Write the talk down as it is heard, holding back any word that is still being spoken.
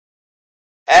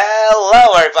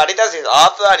Hello everybody, this is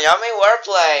Otto and Yummy. We're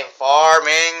playing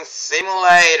Farming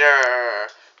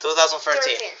Simulator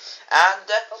 2013. And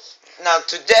now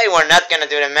today we're not gonna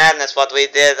do the madness what we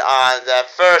did on the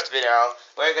first video.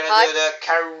 We're gonna do the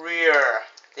career,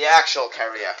 the actual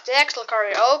career. The actual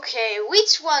career, okay.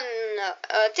 Which one?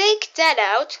 Take that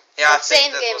out. Yeah,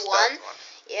 same game one.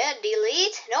 Yeah,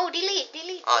 delete. No, delete.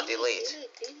 Oh, delete.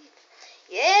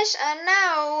 Yes, and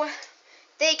now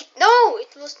take. No, it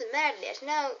was the madness.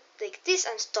 Now take this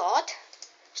and start.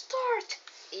 Start.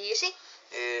 Easy.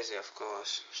 Easy, of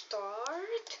course.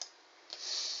 Start.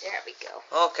 There we go.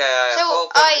 Okay, I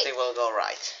hope everything will go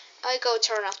right. I go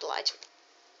turn off the light.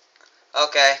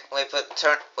 Okay, we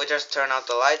just turn out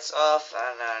the lights off,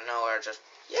 and now we're just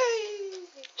yay.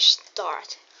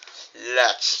 Start.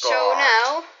 Let's start. So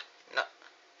now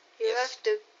you Yes. have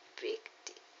to pick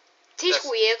this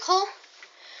vehicle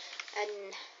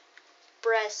and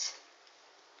press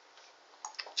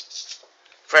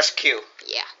Q.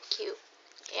 Yeah, Q.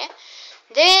 Yeah.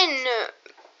 Then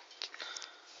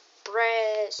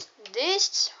press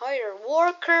this, hire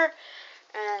worker,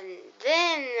 and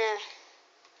then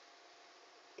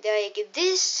take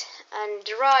this and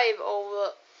drive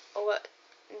over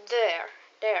there.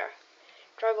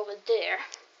 Drive over there.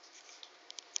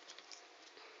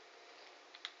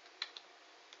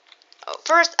 Oh,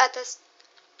 first at this.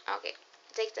 Okay,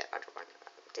 take the other one.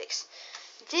 Takes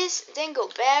this, then go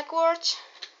backwards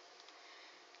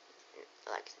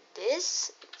like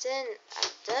this. Then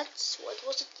that's what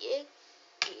was it? Yeah,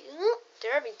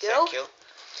 there we go. Thank you.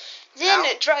 Then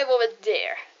now, drive over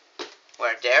there.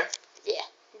 Where there? Yeah,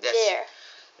 Yes. there.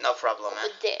 No problem, man.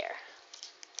 Over there.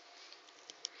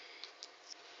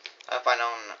 I hope I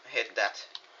don't hit that.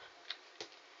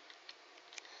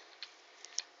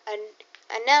 And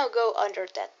now go under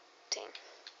that thing.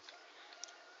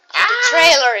 Ah! The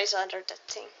trailer is under that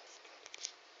thing.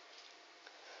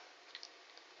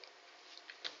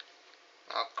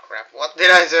 Oh crap, what did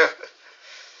I do?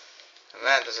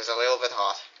 Man, this is a little bit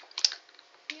hot.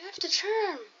 You have to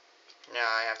turn. Yeah,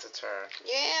 I have to turn.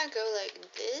 Yeah, go like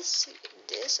this.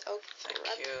 Oh Thank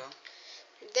crap. you.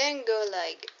 Then go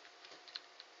like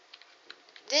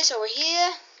this over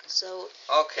here. So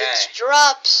Okay. it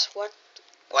drops what?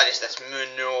 What is this?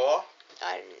 Manure?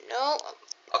 I don't know.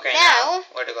 Okay, now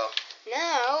where to go?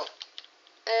 Now,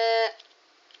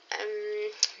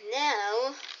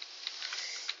 now,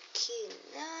 key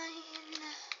 9.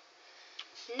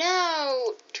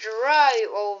 Now drive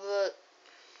over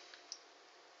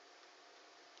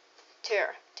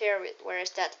there. Where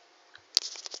is that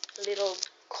little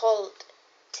cold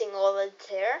thing over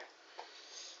there?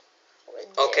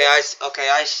 Okay, I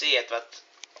see it, but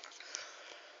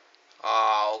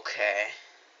okay.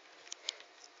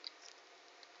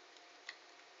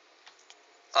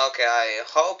 Okay, I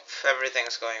hope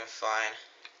everything's going fine.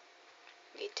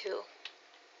 Me too.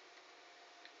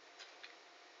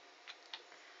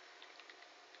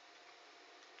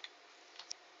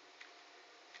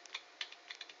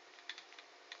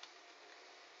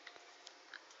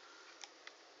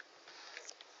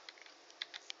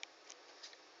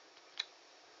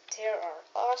 There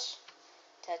are us,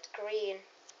 that green,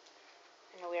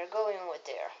 and we are going over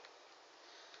there.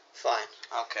 Fine,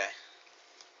 okay.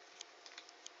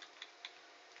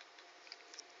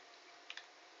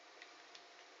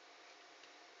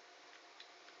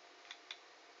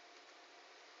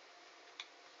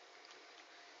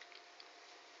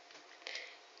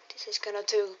 This is gonna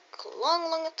take a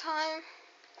long time.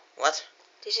 What?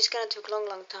 This is gonna take a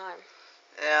long time.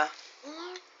 Yeah.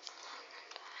 Long.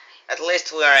 At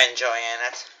least we are enjoying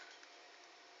it.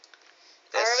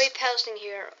 Are we pausing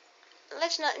here?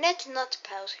 Let's not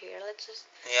pause here. Let's just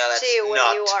let's see where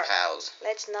not you are. pause.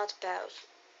 Let's not pause.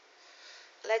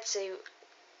 Let's see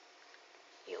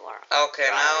you are. Okay,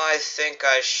 right. now I think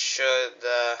I should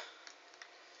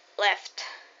Left.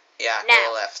 Yeah, now.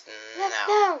 go left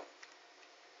now.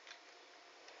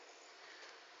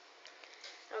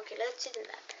 Okay, let's see the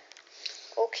map.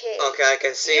 Okay. Okay, I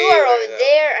can see you are over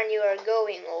there and you are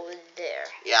going over there.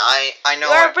 Yeah, I know.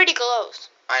 You are pretty close.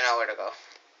 I know where to go.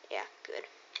 Yeah, good.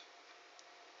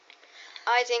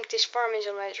 I think this farming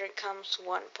simulator comes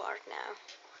one part now.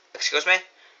 Excuse me?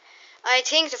 I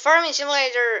think the farming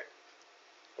simulator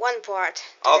one part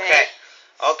today.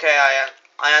 Okay,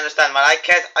 I understand, but I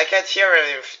can't hear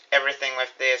everything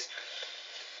with this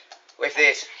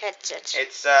headsets.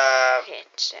 It's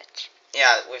headsets.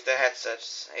 Yeah, with the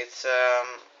headsets. It's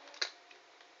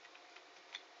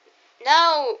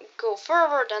Now go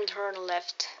forward and turn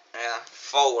left. Yeah,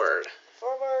 forward.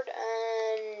 Forward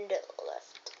and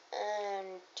left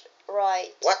and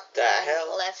right. What the and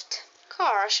hell? Left.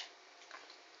 Cars.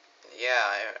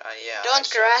 Yeah. Don't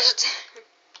crash it.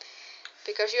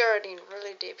 Because you're in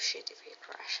really deep shit if you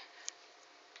crash.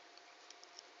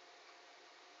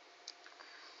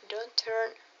 Don't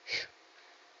turn.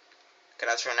 Can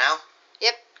I turn now?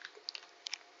 Yep.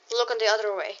 Look on the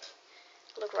other way.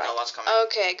 Look right. No one's coming.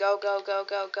 Okay, go. Oh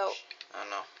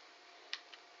no.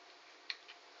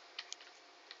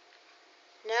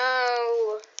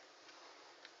 Now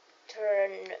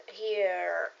turn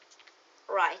here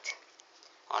right.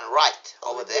 On right,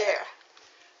 over there.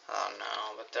 Oh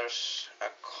no, but there's a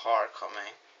car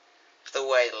coming. Have to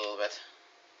wait a little bit.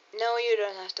 No, you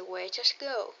don't have to wait, just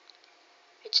go.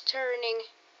 It's turning,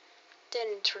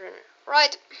 then turn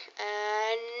right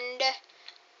and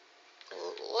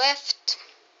left.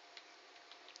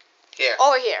 Here.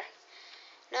 Over here.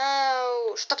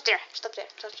 Now stop there. That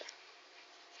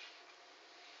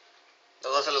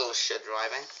was a little shit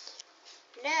driving.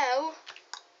 Now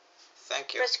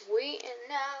Thank you. press V and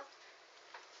now.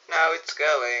 Now it's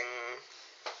going.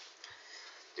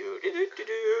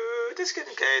 This can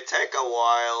take a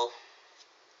while.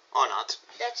 Or not.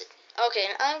 That's it. Okay,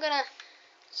 I'm gonna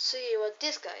see what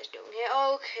this guy is doing here.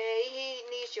 Okay, he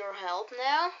needs your help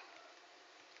now.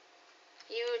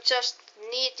 You just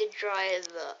need to drive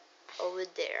over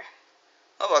there.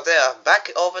 Over there?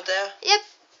 Back over there? Yep.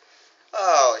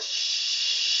 Oh,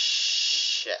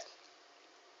 shit.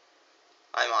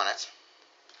 I'm on it.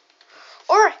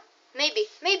 Or maybe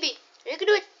you can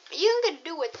do it. You can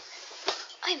do it.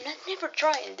 I'm never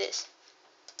trying this.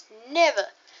 Never.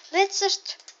 Let's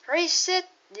just reset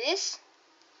this.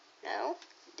 No,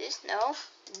 this, no,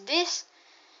 this,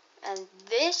 and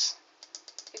this.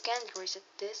 You can't reset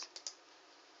this.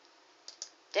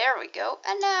 There we go.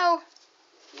 And now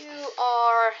you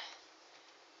are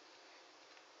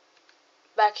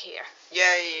back here.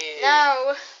 Yay!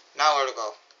 Now where to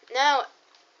go? Now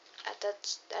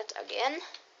that again.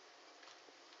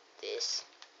 This.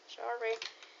 Sorry.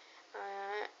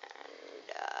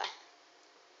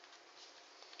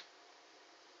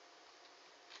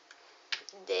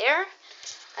 There.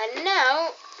 And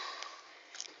now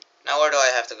Now where do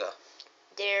I have to go?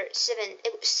 there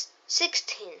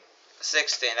 16.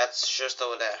 16, that's just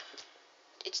over there.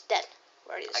 It's that.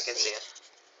 Where do you I can see it.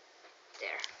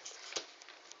 There.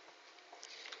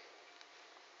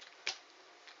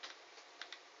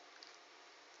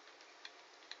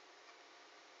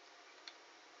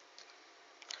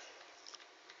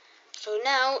 So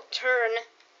now turn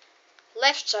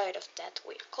left side of that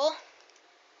vehicle.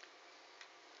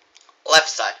 Left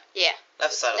side. Yeah.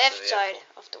 Left side Left of the side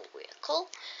vehicle. of the vehicle.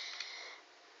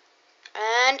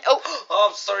 And oh.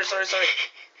 Oh, sorry. Sorry,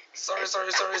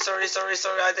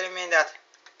 I didn't mean that.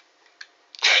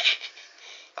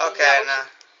 Okay, No. now.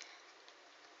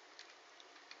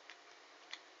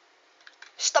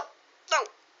 Stop. No.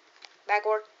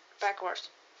 Backwards.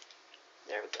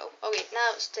 There we go. Okay,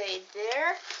 now stay there.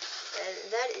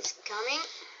 And that is coming.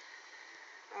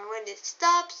 And when it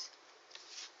stops,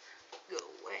 go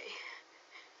away.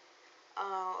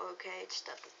 Oh, okay, it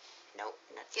stopped. No,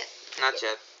 not yet. Not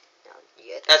yet. Not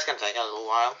yet. That's gonna take a little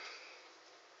while.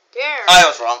 There. I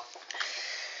was wrong.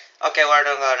 Okay, where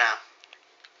do I go now?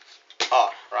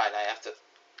 Oh, right, I have to.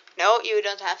 No, you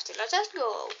don't have to. Let's just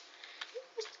go.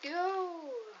 Let's go.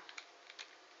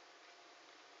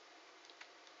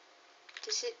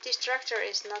 This tractor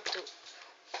is not the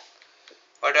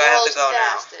Where do I have to go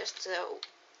fastest, now? so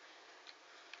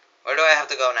Where do I have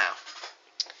to go now?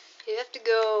 you have to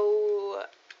go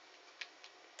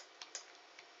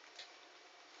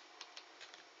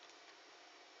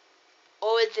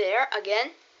over there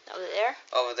again. Over there.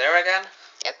 Over there again?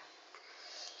 Yep.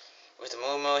 With the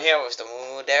moo here, with the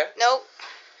moo there? No.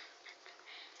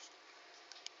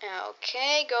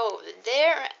 Okay, go over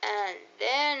there and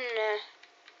then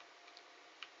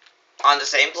on the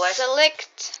same place?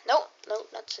 Select. No,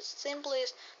 not the same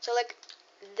place. Select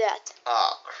that.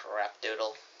 Oh, crap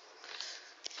doodle.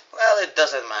 Well, it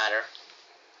doesn't matter.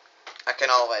 I can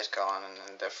always go on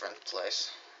in a different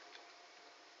place.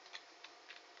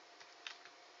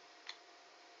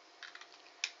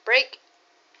 Brake.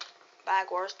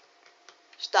 Backwards.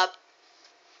 Stop.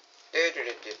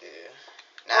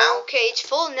 Now? Okay, it's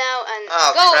full now and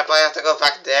oh, go. Crap, I have to go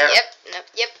back there. Yep.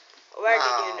 Where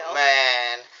did you know? Oh,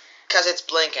 man. Because it's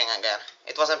blinking again.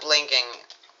 It wasn't blinking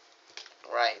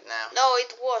right now. No,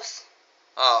 it was.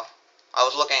 Oh, I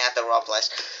was looking at the wrong place.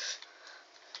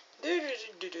 We're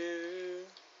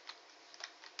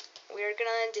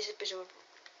gonna end this episode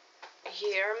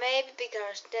here, maybe,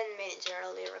 because 10 minutes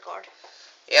early record.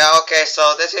 Yeah, okay,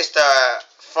 so this is the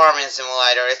farming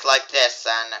simulator. It's like this,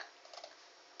 and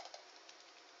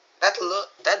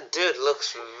that dude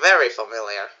looks very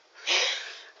familiar.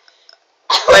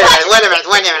 wait a minute.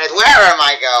 Where am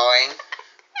I going?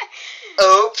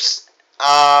 Oops.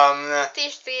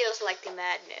 This feels like the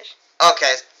madness.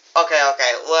 Okay.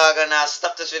 We're gonna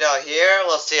stop this video here.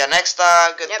 We'll see you next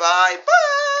time. Goodbye.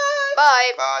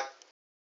 Bye. Bye.